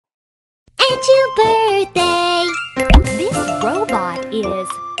Edubirthday! This robot is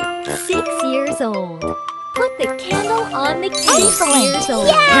 6 years old. Put the candle on the cake. Excellent! Years old.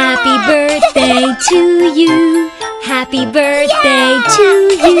 Yeah! Happy birthday to you. Happy birthday to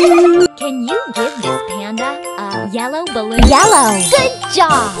you. Can you give this panda a yellow balloon? Yellow! Good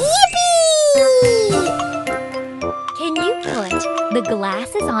job! Yippee! Can you put the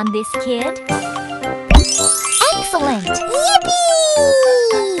glasses on this kid? Excellent! Yippee!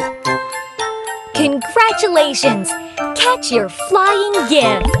 Congratulations! Catch your flying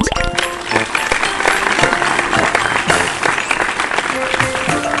gift!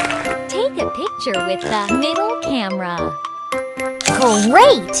 Take a picture with the middle camera.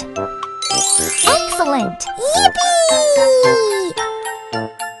 Great! Excellent! Yippee!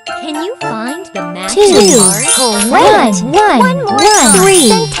 Can you find the matching 2. cards? Great! One more. 3,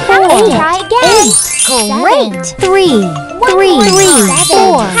 Fantastic! Try again! 8, Great! 3,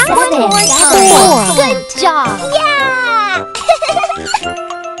 4. 4. Good job! Yeah!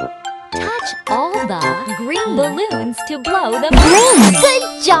 Touch all the green balloons to blow the Green. Good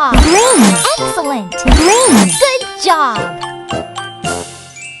job! Green! Excellent! Green! Good job!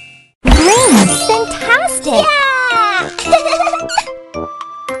 Green! Fantastic! Yeah!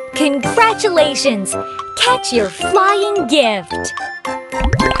 Congratulations! Catch your flying gift!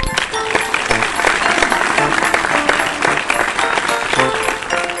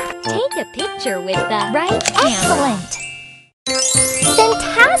 Take a picture with the right camera. Excellent!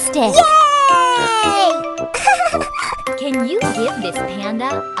 Fantastic! Yay! Can you give this panda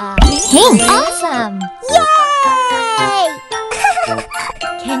a Pink! Awesome! Yay!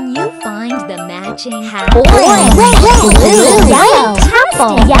 Can you find the matching hat? Orange! Red! Blue! Yellow!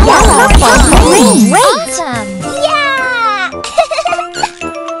 Purple! Yellow! Purple! Green! Awesome! Yeah!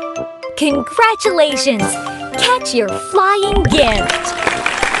 Congratulations! Catch your flying gift!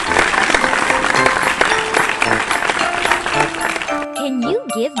 Can you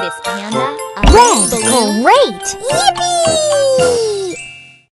give this panda a Red! balloon? Great! Yippee!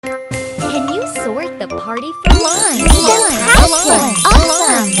 Can you sort the party for lines? Fantastic!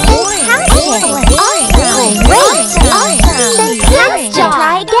 Awesome! Fantastic! Awesome! Great! Awesome! Fantastic!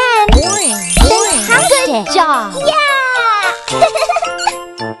 Try again! Fantastic! Good job! Yeah!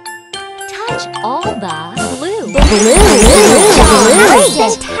 Touch all the blue. Blue!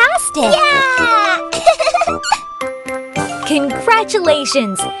 Fantastic! Yeah!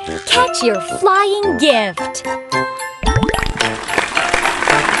 Congratulations! Catch your flying gift!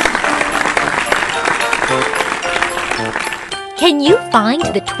 Can you find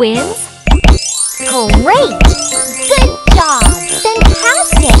the twins? Great! Good job!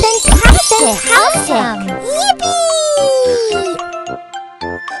 Fantastic! Fantastic! Awesome! Yippee!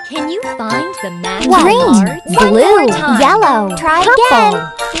 Can you find the magic Green, cards? blue, time. yellow, try again.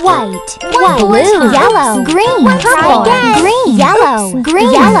 White, time. blue, yellow, green, Purple, green, yellow,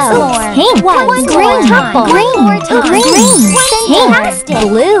 green, yellow, pink, green, purple, green, pink,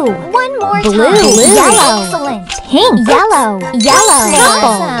 blue, yellow, excellent, pink, yellow,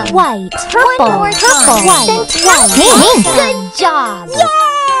 purple, white, purple, white, pink. Good job!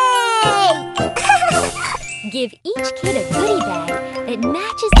 Yay! Give each kid a goodie bag that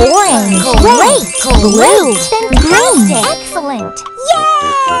matches Orange, their great, color. blue, green, excellent,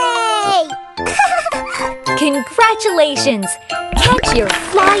 yay! Congratulations! Catch your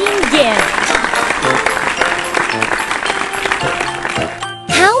flying gift!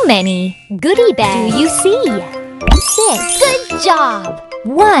 How many goodie bags do you see? 6. Good job!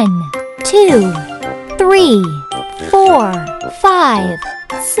 1, 2, 3, 4, 5,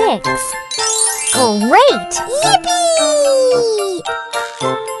 6. Great! Yippee!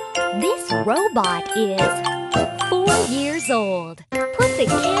 This robot is 4 years old. Put the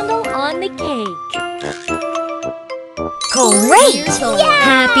candle on the cake. Great! Years old. Yeah!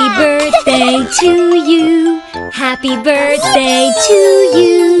 Happy birthday to you. Happy birthday to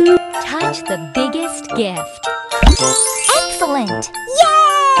you. Touch the biggest gift. Excellent!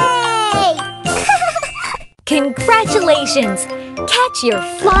 Yay! Congratulations! Catch your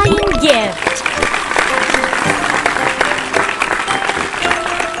flying gift.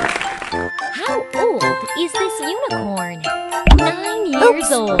 How old is this unicorn? 9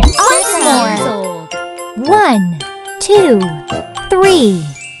 years old. Awesome. 7 years old. 1, 2, 3,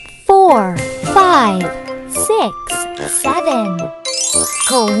 4, 5, 6, 7.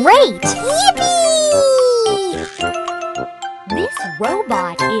 Great! Yippee! This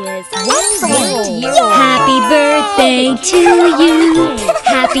robot is 1 Excellent. year Yeah. old. Happy birthday to you.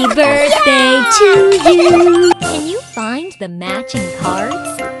 Happy birthday to you. Can you find the matching cards?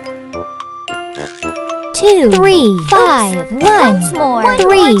 2, 3, 5, 1, Once more. 3,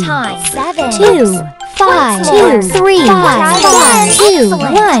 One more time. 7, 2, 5, 2, 3, 5, 2,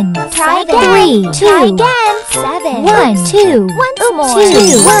 1, Try 3, again. 2, Try again. 7, 1, 2, Once more. 2,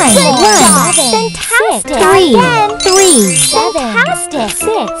 1, Good 1, job. 7, Fantastic. 3, Again. 3, 7, Fantastic.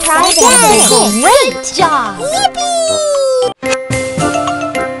 6, try 7, again. great Good job.